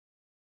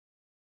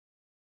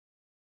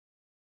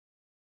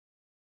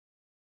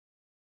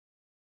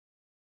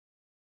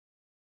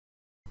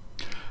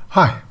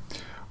Hi,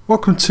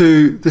 welcome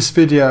to this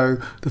video,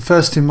 the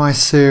first in my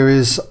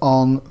series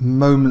on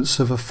moments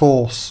of a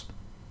force.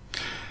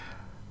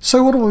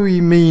 So what do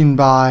we mean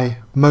by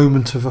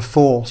moment of a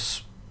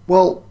force?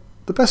 Well,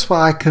 the best way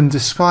I can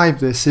describe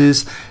this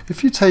is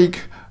if you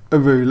take a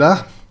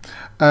ruler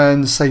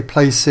and say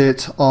place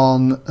it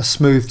on a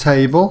smooth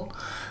table,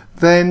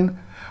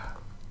 then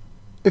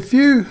if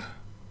you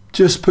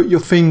just put your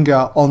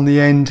finger on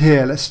the end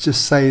here, let's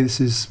just say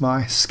this is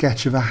my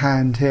sketch of a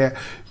hand here,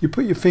 you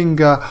put your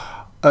finger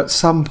at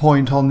some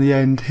point on the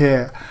end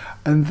here,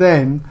 and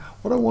then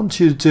what I want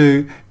you to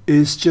do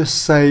is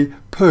just say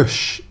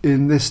push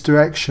in this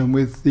direction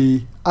with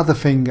the other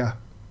finger.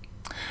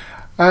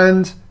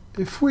 And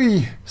if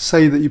we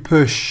say that you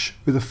push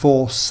with a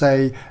force,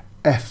 say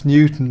F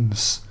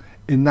newtons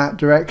in that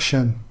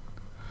direction,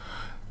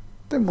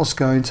 then what's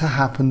going to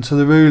happen to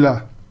the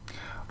ruler?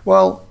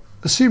 Well,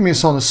 assuming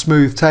it's on a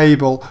smooth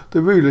table,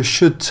 the ruler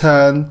should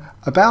turn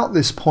about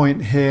this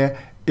point here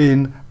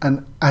in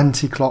an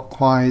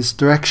anti-clockwise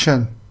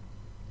direction.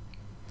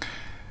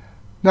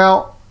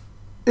 Now,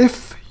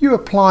 if you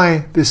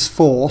apply this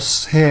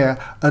force here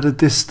at a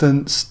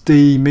distance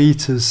d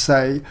meters,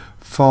 say,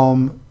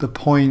 from the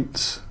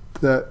point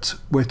that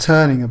we're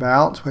turning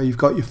about, where you've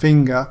got your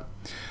finger,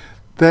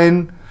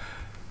 then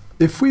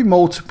if we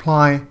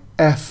multiply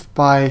F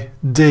by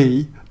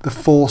d, the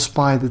force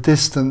by the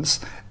distance,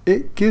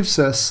 it gives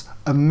us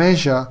a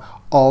measure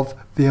of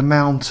the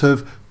amount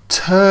of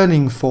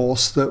turning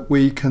force that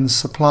we can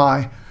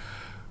supply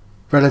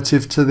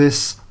relative to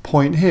this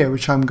point here,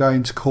 which I'm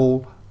going to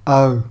call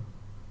O.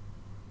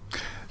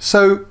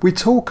 So we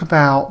talk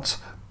about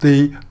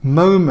the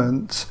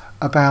moment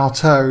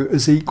about O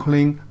as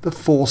equaling the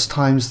force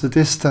times the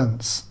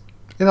distance.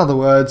 In other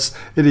words,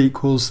 it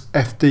equals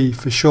FD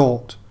for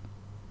short.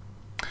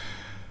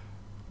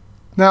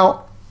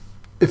 Now,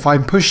 if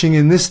I'm pushing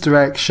in this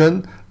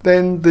direction,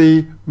 then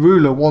the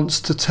ruler wants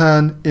to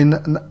turn in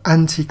an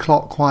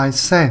anti-clockwise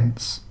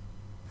sense.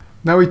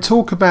 Now we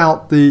talk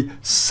about the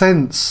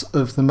sense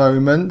of the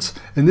moment.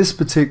 In this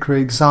particular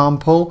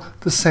example,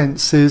 the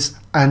sense is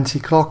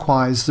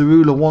anti-clockwise. The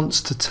ruler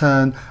wants to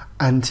turn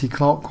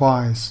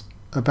anti-clockwise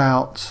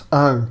about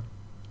O.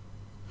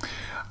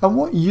 And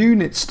what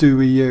units do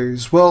we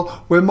use?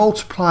 Well, we're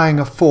multiplying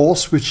a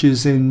force, which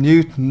is in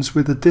newtons,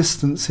 with a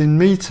distance in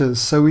meters.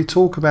 So we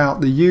talk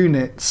about the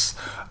units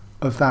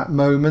of that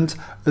moment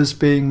as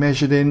being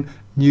measured in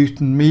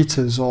Newton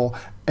meters, or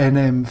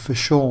Nm for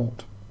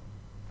short.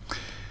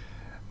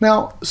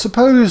 Now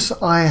suppose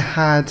I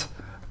had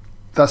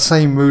that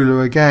same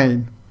ruler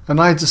again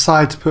and I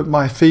decide to put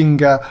my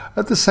finger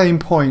at the same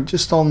point,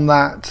 just on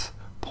that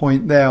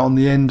point there on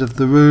the end of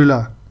the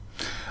ruler,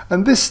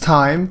 and this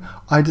time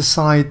I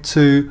decide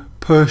to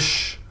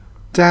push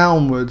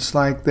downwards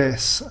like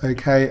this,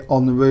 okay,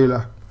 on the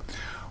ruler.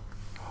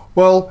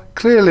 Well,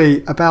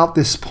 clearly about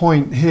this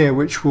point here,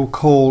 which we'll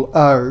call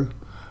O,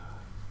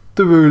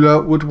 the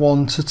ruler would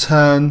want to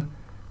turn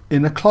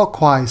in a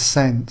clockwise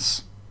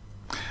sense.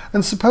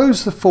 And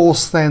suppose the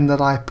force then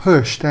that I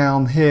push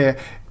down here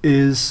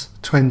is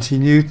 20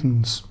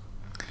 newtons.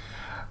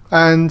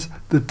 And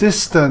the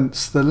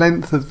distance, the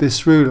length of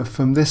this ruler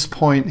from this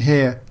point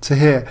here to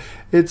here,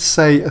 it's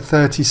say a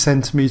 30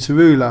 centimeter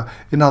ruler,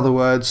 in other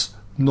words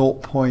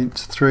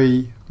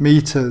 0.3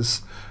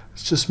 meters.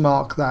 Let's just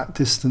mark that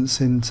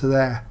distance into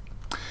there.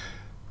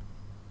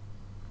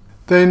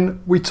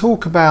 Then we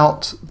talk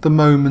about the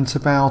moment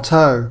about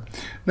O.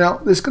 Now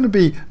there's going to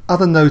be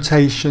other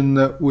notation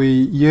that we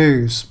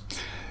use.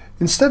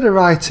 Instead of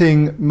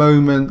writing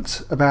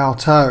moment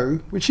about O,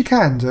 which you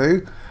can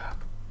do,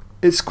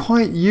 it's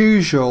quite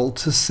usual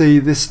to see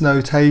this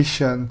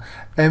notation,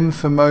 M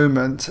for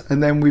moment,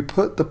 and then we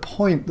put the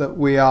point that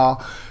we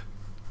are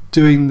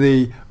doing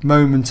the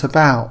moment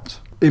about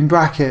in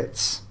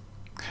brackets.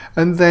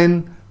 And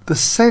then the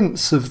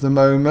sense of the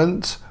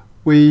moment,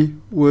 we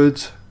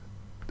would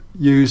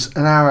use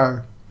an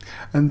arrow,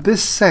 and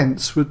this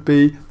sense would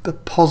be the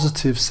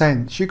positive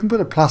sense. You can put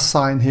a plus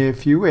sign here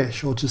if you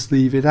wish, or just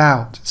leave it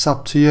out, it's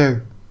up to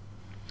you.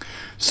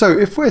 So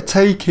if we're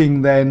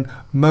taking then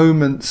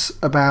moments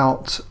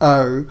about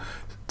O,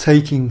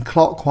 taking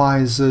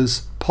clockwise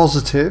as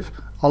positive,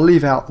 I'll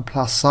leave out the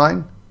plus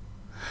sign,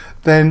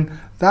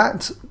 then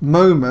that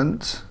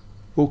moment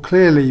will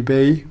clearly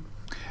be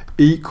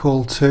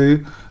equal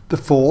to the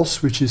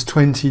force, which is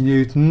 20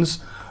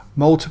 newtons,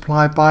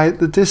 multiplied by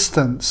the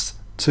distance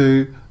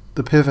to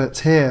the pivot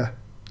here,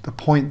 the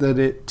point that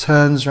it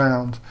turns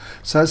round.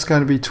 So that's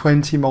going to be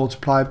 20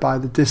 multiplied by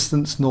the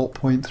distance,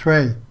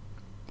 0.3.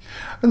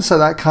 And so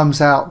that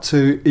comes out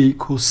to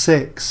equal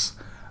 6.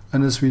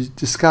 And as we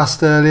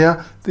discussed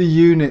earlier, the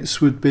units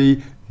would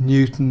be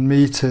Newton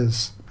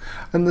meters.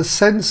 And the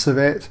sense of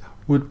it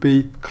would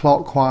be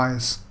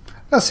clockwise.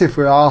 That's if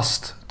we're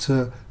asked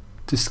to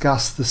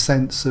discuss the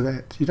sense of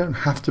it. You don't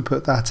have to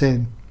put that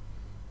in.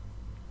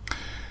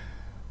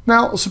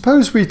 Now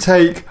suppose we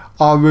take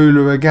our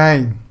ruler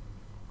again,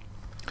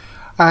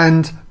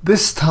 and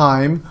this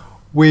time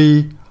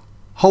we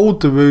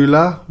hold the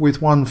ruler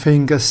with one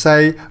finger,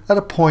 say at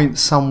a point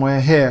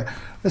somewhere here.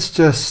 Let's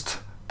just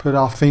put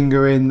our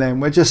finger in then.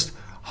 We're just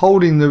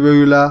holding the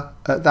ruler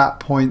at that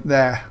point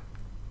there.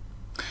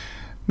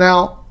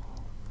 Now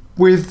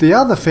with the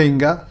other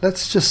finger,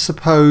 let's just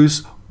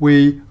suppose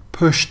we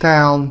push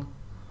down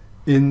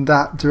in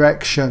that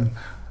direction.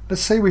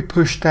 Let's say we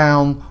push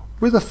down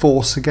with a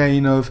force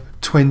again of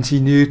 20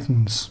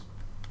 newtons.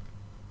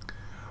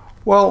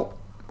 Well,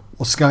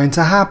 what's going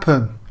to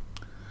happen?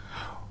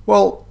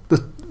 Well,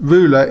 the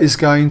ruler is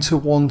going to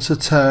want to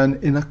turn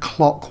in a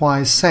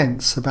clockwise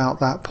sense about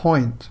that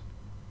point.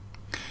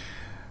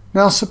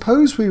 Now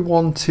suppose we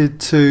wanted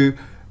to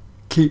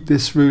keep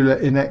this ruler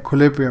in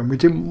equilibrium, we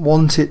didn't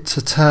want it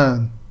to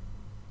turn,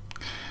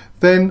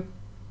 then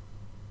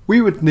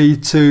we would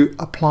need to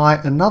apply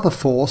another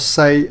force,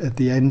 say at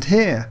the end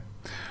here,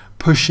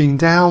 pushing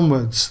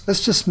downwards.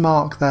 Let's just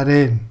mark that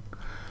in.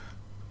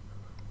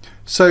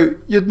 So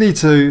you'd need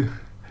to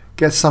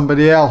get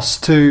somebody else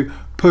to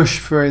push,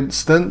 for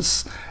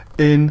instance,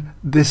 in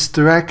this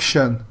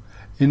direction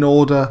in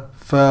order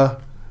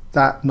for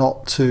that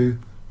not to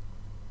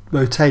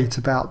rotate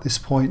about this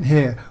point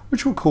here,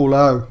 which we'll call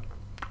O.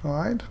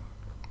 Alright.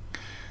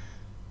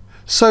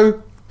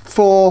 So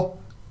for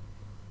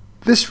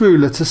this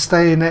ruler to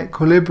stay in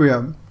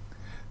equilibrium,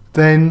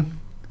 then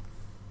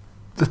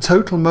the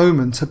total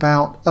moment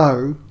about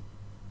O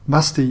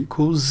must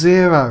equal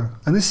 0.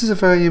 And this is a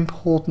very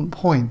important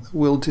point that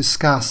we'll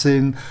discuss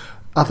in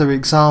other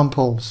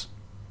examples.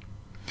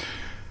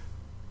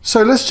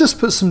 So let's just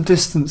put some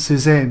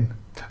distances in.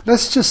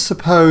 Let's just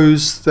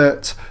suppose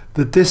that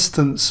the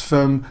distance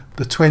from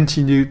the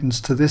 20 newtons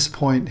to this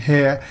point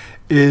here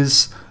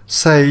is,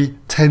 say,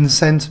 10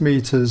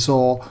 centimeters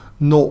or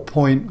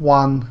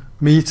 0.1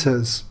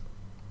 meters.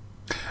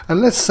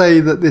 And let's say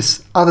that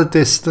this other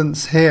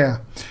distance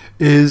here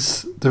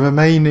is the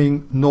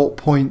remaining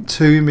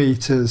 0.2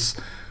 meters.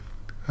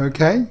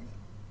 Okay?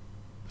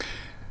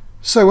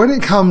 So when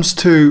it comes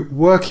to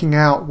working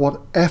out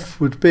what F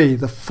would be,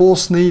 the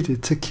force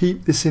needed to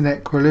keep this in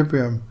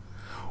equilibrium,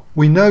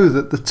 we know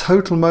that the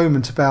total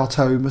moment about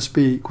O must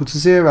be equal to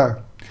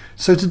 0.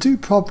 So to do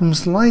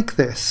problems like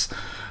this,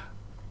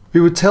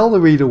 we would tell the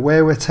reader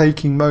where we're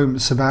taking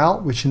moments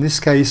about, which in this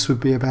case would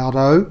be about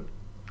O.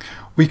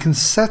 We can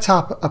set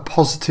up a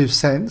positive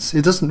sense.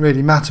 It doesn't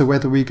really matter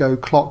whether we go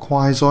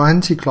clockwise or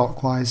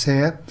anti-clockwise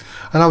here.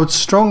 And I would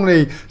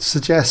strongly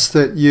suggest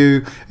that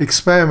you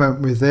experiment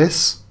with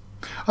this.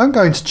 I'm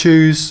going to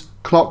choose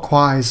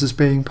clockwise as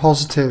being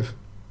positive.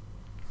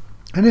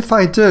 And if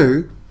I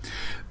do,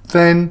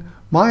 then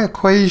my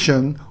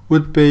equation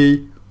would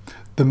be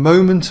the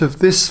moment of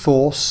this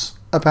force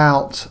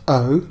about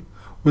O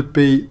would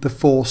be the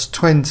force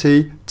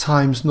 20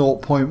 times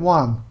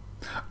 0.1.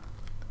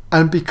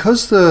 And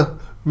because the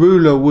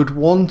ruler would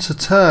want to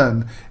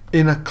turn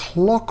in a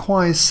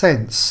clockwise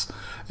sense,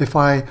 if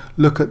I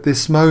look at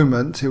this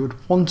moment, it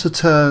would want to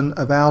turn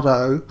about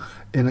O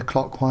in a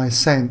clockwise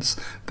sense,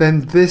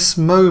 then this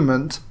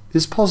moment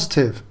is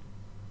positive.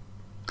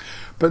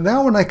 But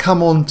now when I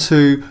come on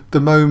to the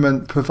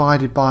moment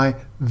provided by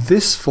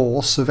this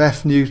force of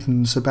F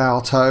newtons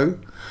about O,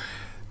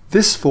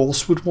 this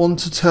force would want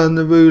to turn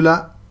the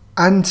ruler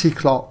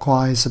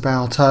anti-clockwise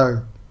about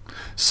O.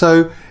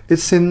 So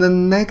it's in the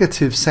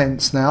negative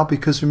sense now,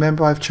 because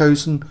remember I've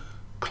chosen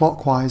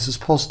clockwise as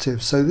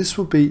positive. So this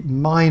will be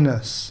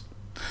minus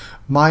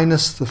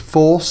the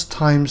force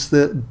times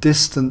the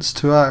distance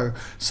to O.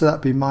 So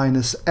that'd be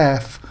minus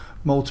F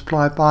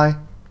multiplied by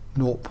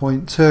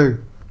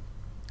 0.2.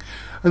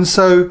 And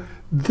so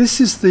this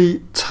is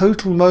the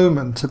total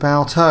moment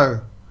about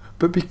O.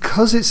 But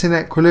because it's in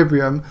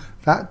equilibrium,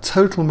 that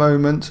total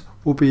moment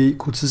will be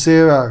equal to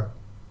 0.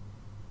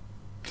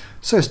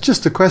 So it's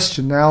just a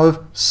question now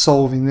of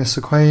solving this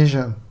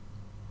equation.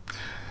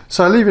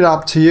 So I leave it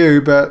up to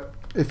you, but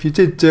if you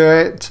did do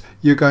it,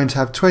 you're going to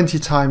have 20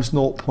 times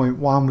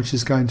 0.1, which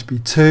is going to be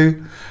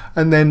 2,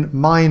 and then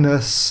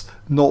minus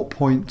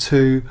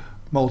 0.2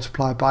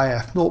 multiplied by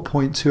F,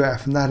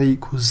 0.2F, and that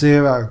equals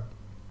 0.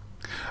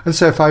 And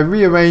so if I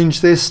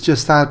rearrange this,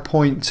 just add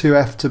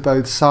 0.2F to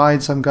both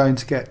sides, I'm going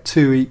to get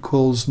 2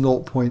 equals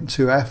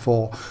 0.2F,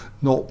 or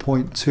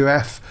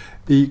 0.2F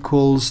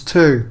equals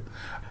 2.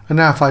 And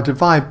now if I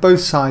divide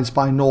both sides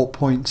by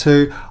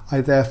 0.2,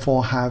 I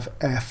therefore have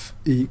F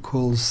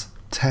equals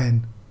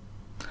 10.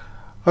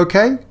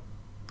 Okay?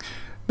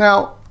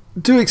 Now,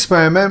 do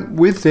experiment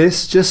with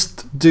this.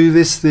 Just do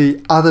this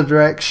the other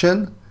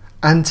direction.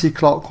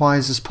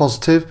 Anti-clockwise is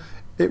positive.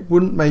 It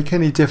wouldn't make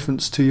any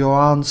difference to your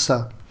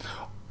answer.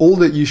 All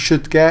that you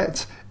should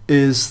get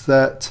is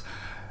that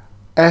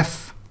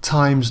F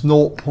times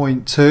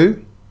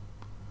 0.2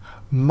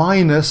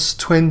 minus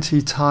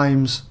 20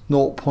 times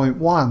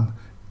 0.1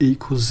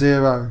 equals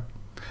 0.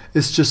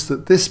 It's just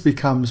that this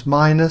becomes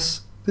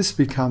minus, this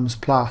becomes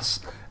plus,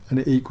 and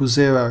it equals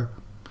 0.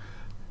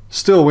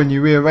 Still, when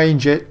you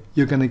rearrange it,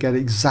 you're going to get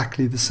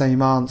exactly the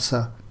same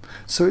answer.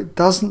 So it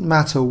doesn't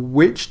matter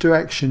which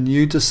direction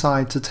you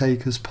decide to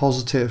take as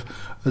positive,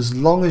 as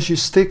long as you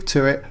stick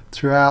to it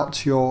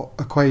throughout your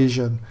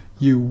equation,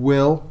 you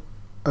will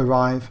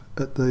arrive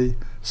at the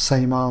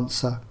same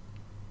answer.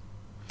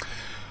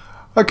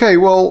 Okay,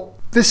 well,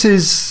 this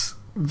is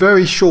a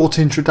very short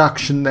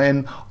introduction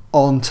then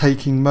on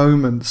taking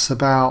moments,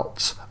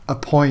 about a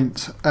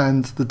point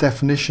and the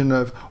definition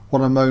of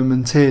what a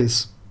moment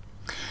is.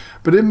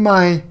 But in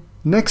my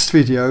next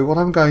video, what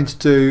I'm going to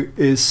do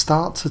is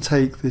start to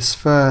take this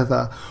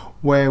further,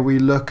 where we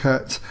look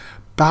at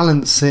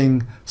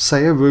balancing,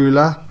 say, a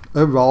ruler,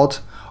 a rod,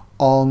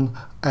 on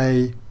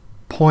a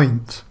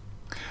point.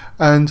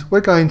 And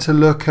we're going to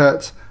look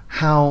at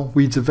how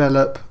we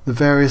develop the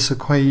various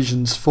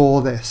equations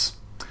for this.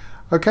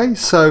 Okay,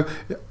 so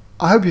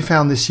I hope you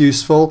found this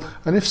useful,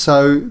 and if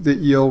so, that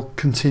you'll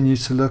continue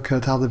to look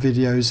at other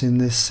videos in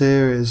this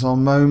series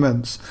on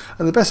moments.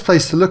 And the best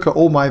place to look at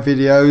all my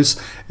videos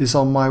is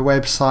on my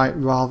website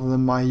rather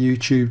than my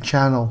YouTube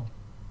channel.